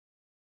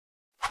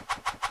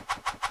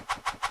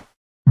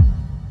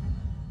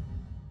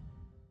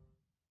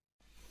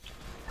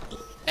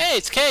Hey,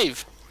 it's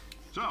Cave.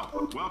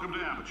 So, welcome to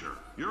Aperture.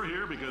 You're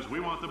here because we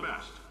want the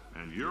best,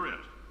 and you're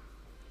it.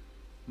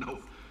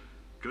 Nope,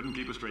 couldn't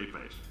keep a straight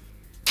face.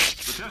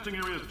 The testing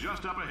area is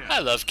just up ahead. I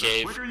love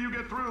Cave. The quicker you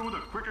get through, the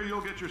quicker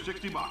you'll get your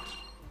 60 bucks.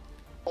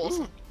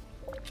 Awesome.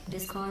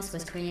 This course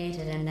was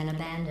created and then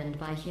abandoned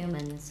by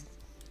humans.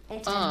 They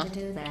tend to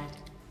do that.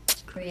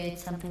 Create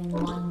something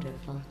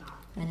wonderful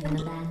and then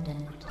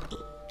abandon it.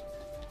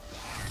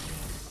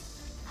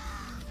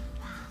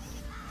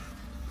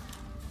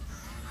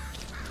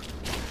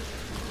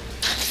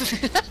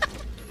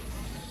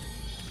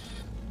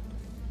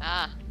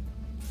 Ah.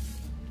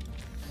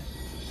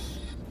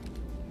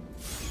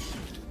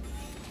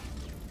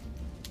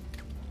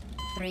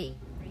 Three,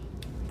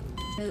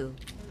 2,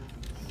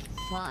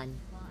 1,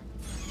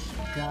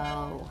 go.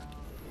 Oh,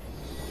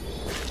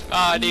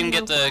 I didn't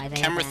get the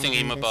camera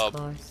thingy, my bob.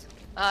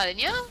 Didn't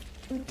you?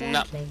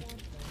 No.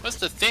 What's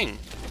the thing?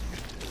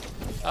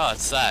 Oh,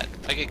 it's that.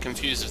 I get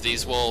confused with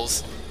these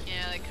walls.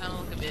 Yeah, they kind of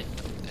look a bit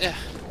Yeah.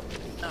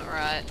 not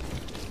right.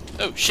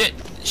 Oh, shit.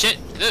 Shit.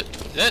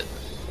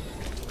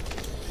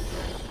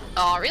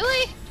 Oh,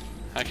 really?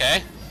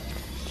 Okay.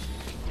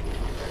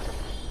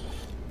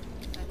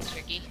 That's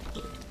tricky.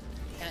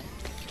 Can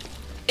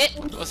it?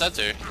 What's that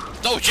do?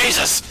 Oh,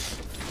 Jesus!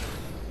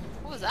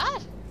 What was that?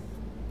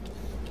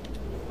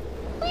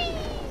 Whee!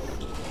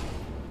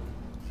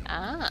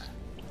 Ah.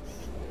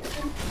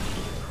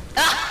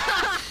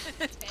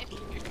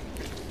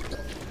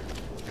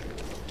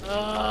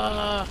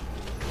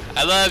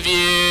 I love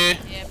you.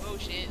 Yeah,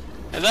 bullshit.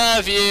 I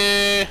love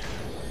you.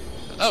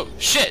 Oh,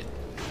 shit.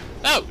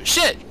 Oh,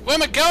 shit. Where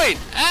am I going?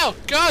 Ow,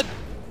 God.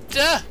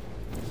 Duh.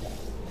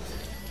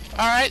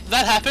 Alright,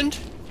 that happened.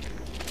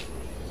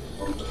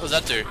 What does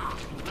that do?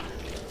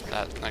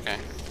 That, okay.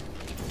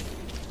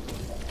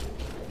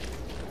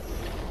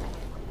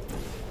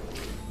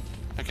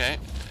 Okay,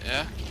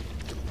 yeah.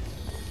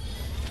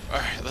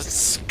 Alright,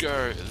 let's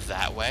go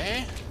that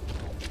way.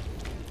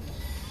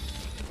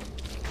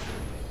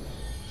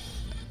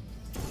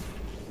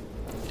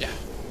 Yeah.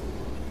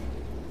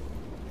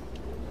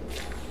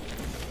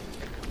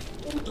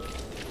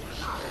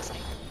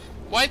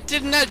 Why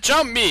didn't that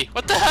jump me?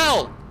 What the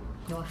hell?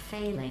 Your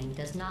failing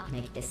does not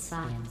make this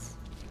science.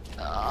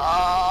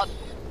 Oh,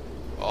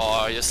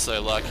 you're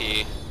so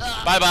lucky.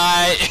 Bye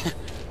bye.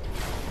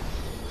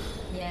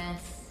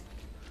 Yes,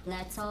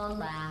 let's all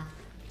laugh.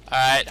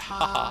 Alright, ha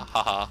ha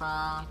ha ha.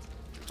 Ha,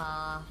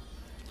 ha,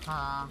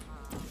 ha.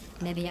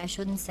 Maybe I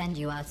shouldn't send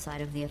you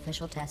outside of the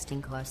official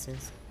testing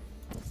courses.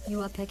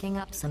 You are picking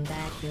up some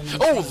bad human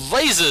Oh, traits.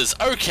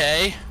 lasers!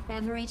 Okay.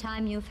 Every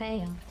time you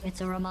fail,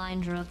 it's a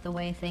reminder of the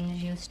way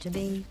things used to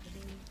be.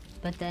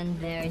 But then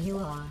there you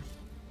are.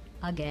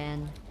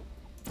 Again.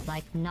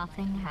 Like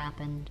nothing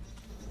happened.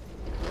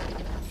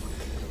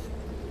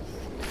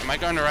 Am I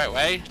going the right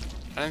way?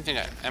 I don't think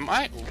I... Am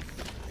I?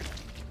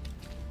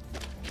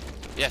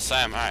 Yes,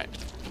 I am. Alright.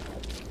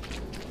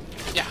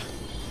 Yeah.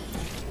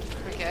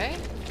 Okay.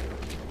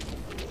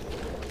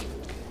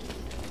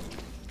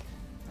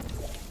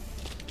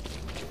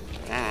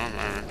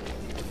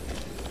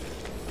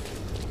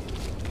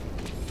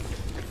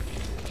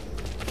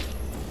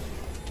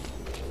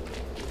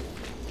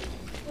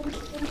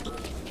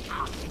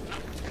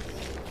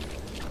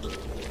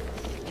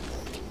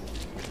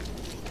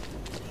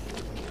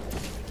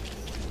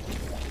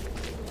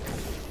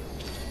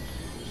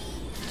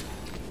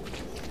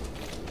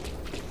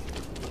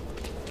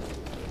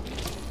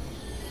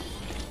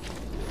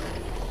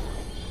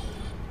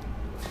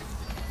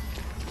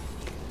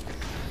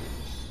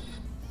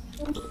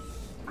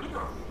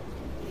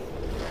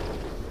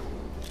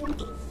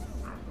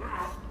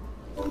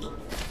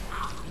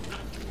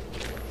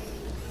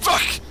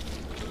 Fuck!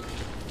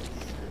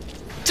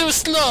 Too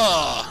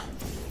slow!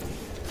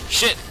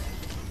 Shit!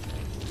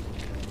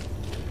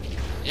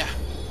 Yeah.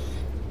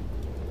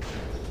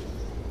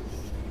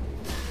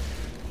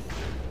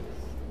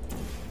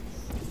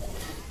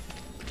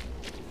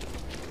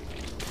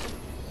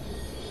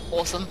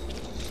 Awesome.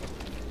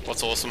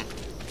 What's awesome?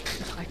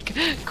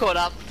 Like, caught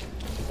up.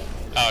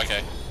 Oh,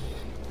 okay.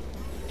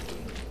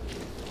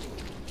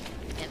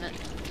 Damn it.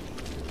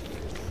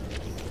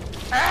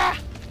 Ah!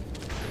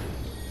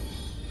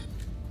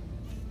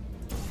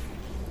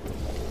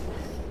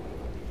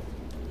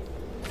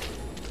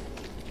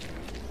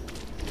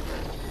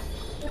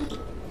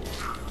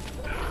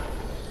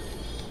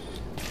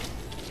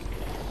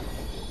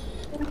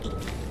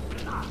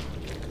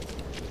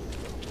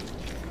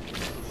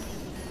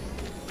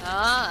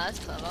 Ah, that's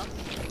clever.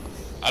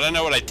 I don't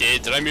know what I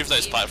did. Did I move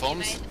those You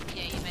platforms?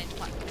 made the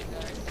platform go.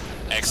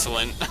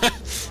 Excellent. One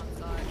side.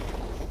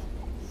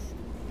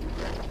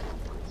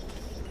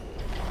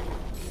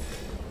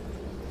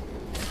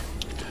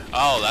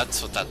 Oh,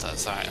 that's what that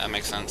does. Alright, that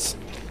makes sense.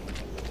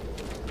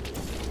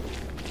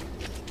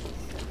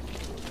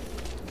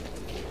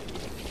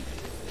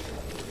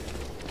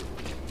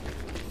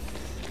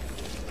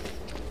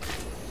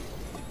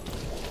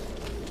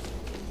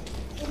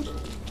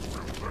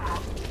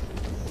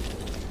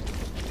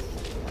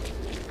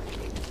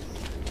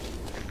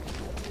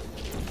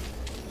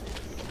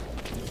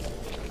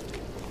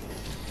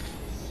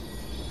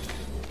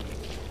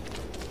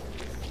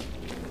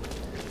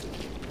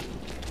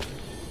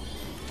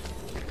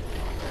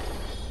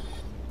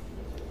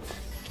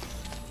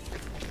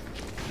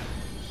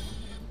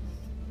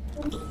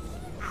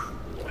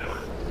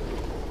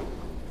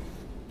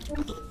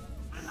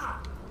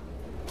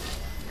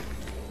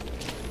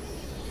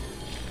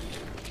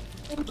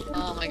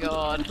 Oh my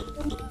god.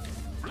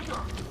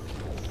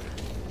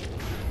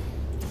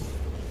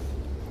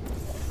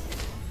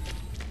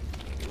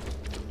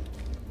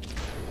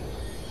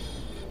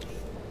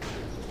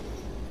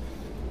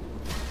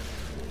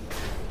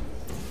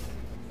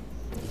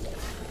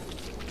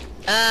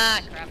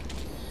 Ah, crap.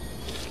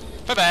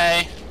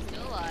 Bye-bye.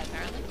 Still alive,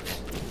 apparently.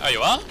 Oh,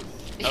 you are?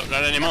 Oh,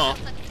 not anymore.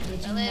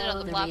 Did I you landed on know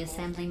the the platform.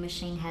 reassembling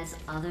machine has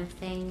other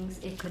things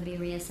it could be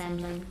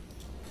reassembling?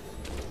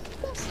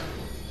 Awesome.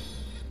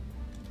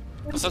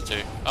 What's that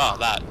do? Oh,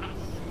 that.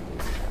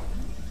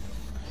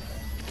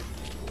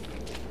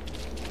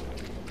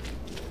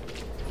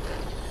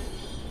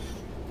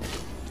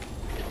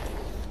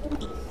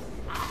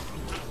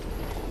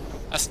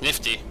 That's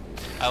nifty.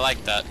 I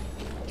like that.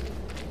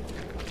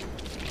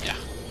 Yeah.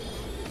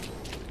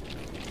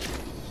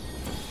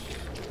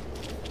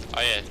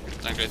 Oh yeah,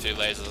 don't go through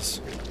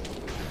lasers.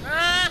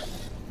 Ah!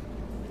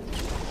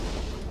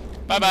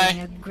 Bye You're bye.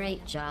 doing a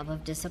great job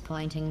of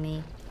disappointing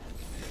me.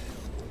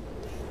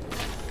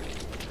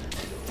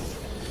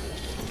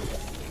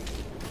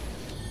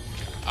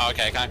 Oh,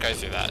 okay, I can't go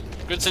through that.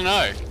 Good to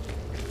know.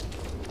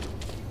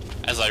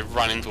 As I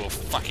run into a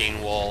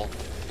fucking wall.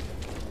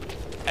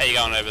 How you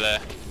going over there?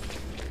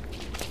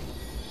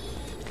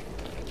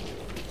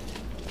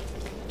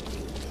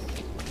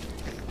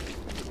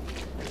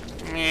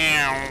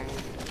 Meow.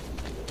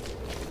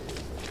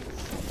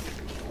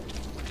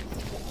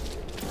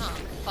 Oh,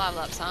 5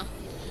 laps, huh?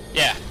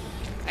 Yeah.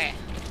 Okay.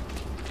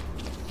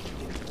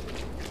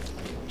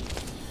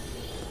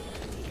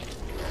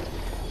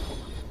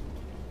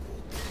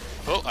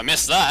 Oh, I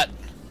missed that.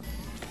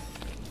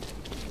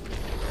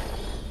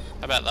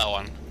 How about that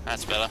one?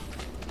 That's better.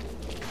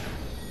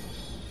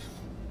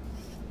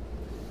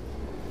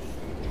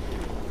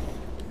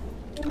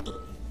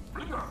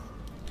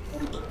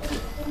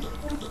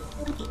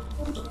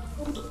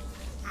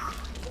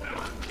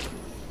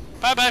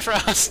 Bye bye,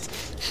 Frost.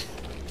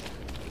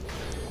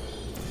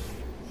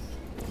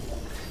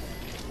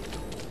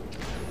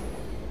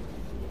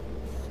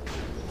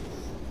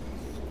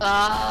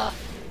 Ah.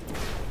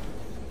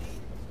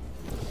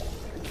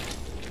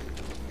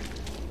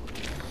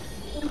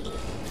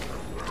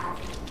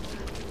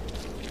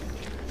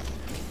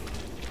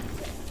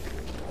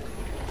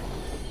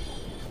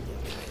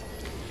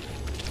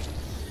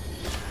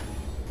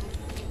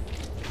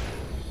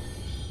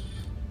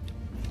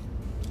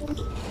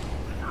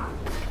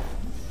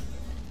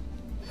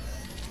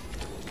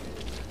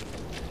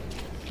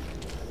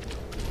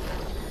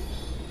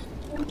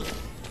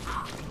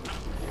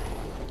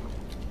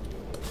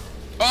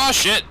 Oh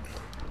shit!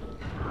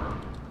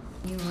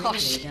 You Oh, really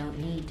shit. don't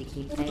need to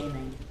keep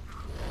failing.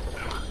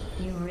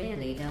 You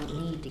really don't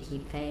need to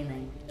keep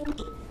failing.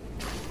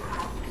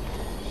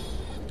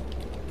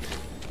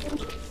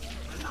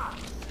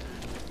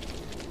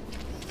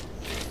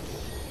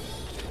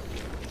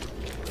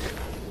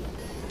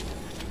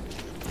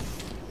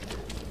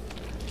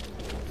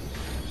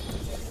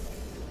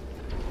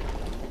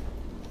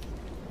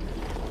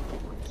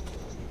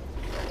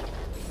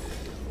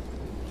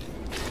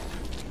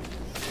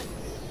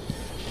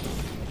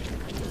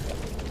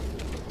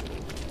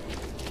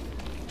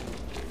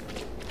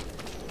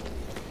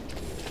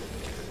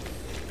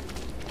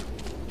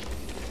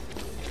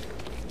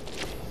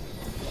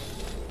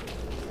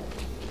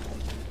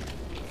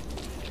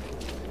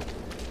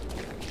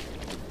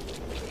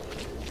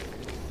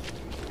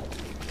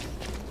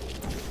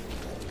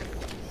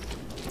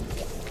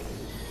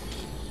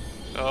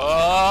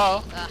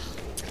 Oh! Ah.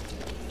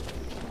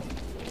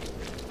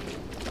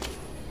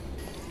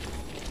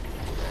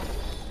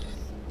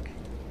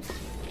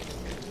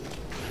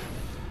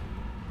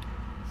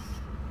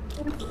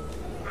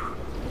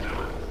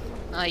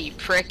 Oh, you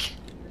prick.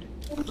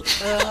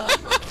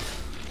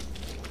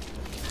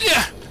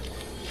 Yeah!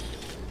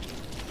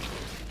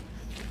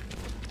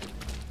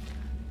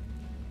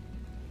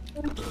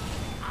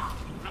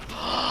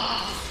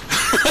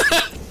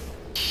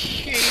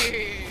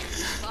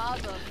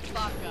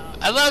 Motherfucker.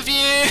 I love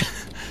you!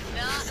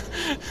 Nah.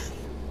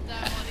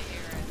 Don't want to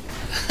hear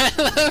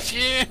it. I love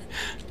you!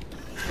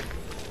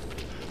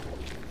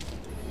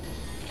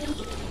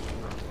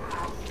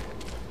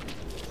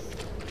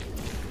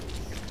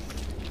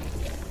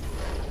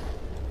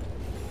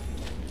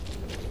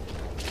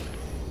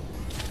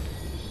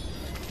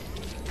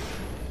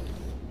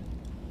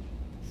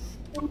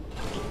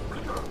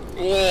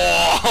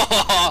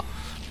 Whoa!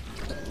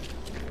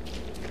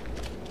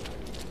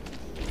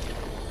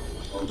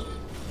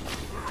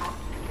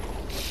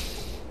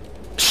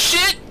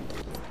 Shit!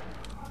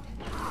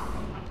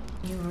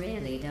 You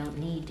really don't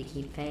need to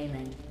keep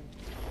failing.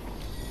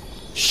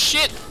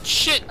 Shit!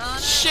 Shit! Oh, no,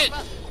 Shit!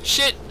 what?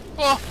 Shit!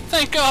 Oh,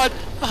 thank God!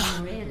 Oh,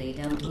 You really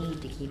don't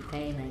need to keep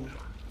failing.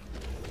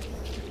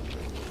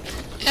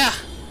 yeah!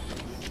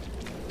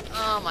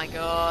 Oh my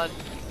god.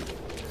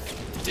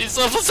 These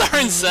levels are You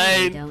really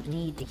insane! don't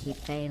need to keep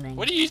failing.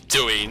 What are you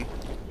doing?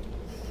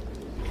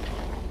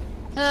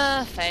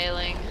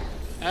 Failing.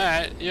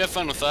 Alright, you have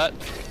fun with that.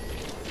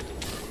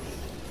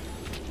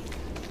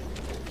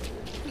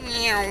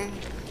 Meow.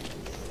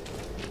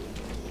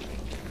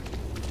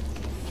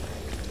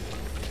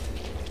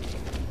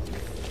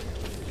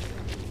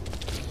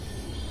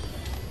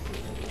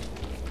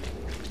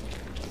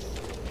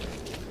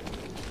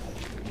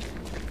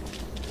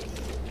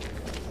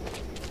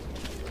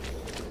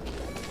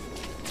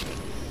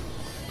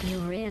 You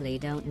really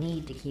don't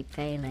need to keep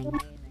failing.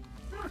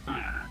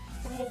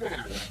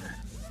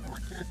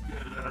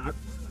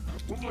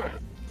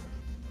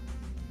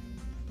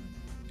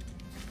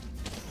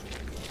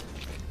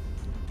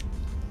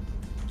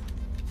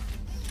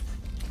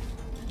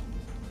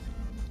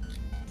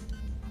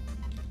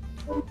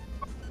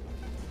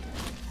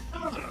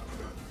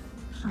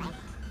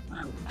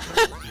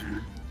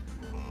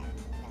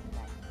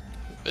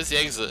 Where's the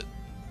exit?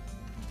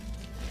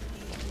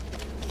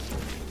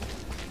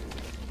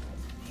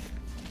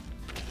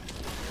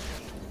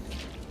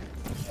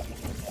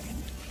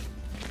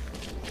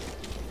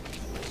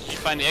 Did you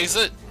find the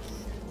exit?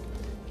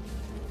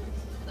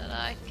 That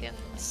I can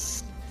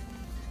see.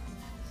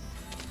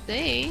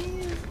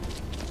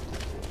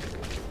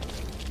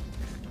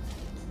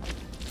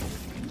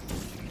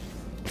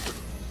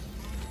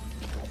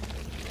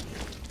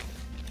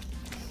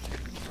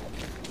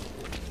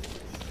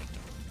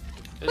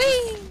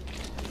 Whee!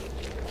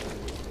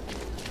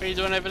 What are you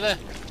doing over there?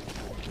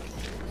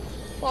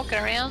 Walking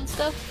around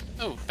stuff.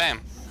 Oh,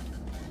 bam.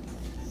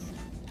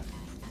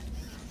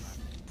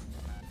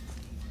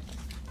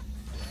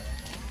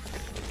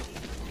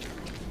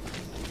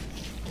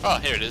 Oh,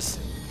 here it is.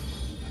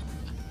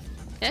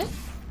 Yeah?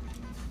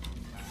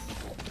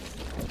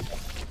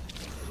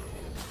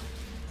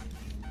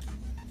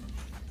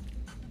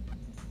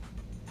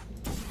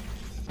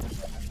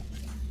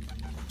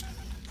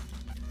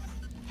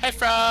 Hey,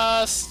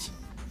 Frost!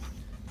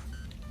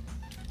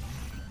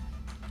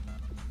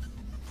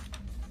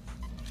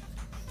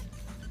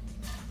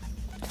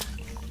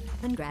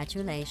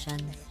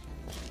 Congratulations.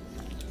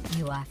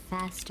 You are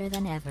faster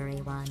than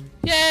everyone.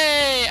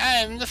 Yay!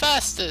 I am the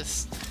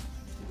fastest!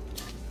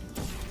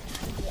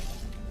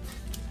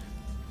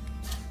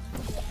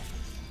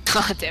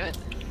 God damn it.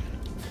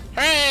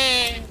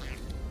 Hooray!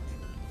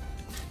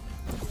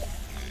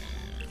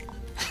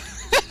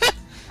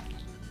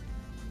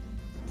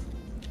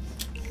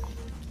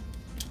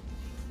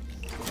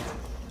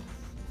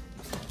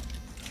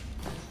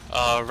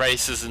 Oh,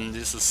 races and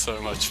this is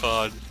so much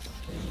fun.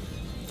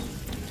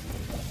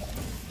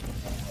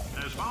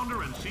 As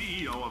founder and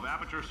CEO of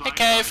Aperture Hey, Science,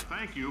 Cave. I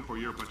thank you for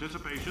your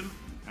participation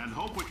and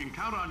hope we can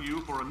count on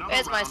you for another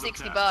Where's my round of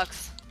 60 tests.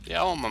 bucks?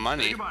 Yeah, I want my Say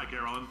money. goodbye,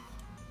 Carolyn.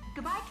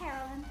 Goodbye,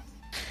 Carolyn.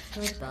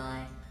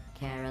 Goodbye,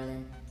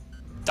 Carolyn.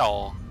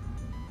 Aw.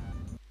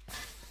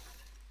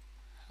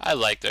 I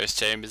like those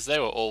chambers, they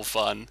were all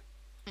fun.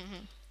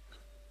 Mhm.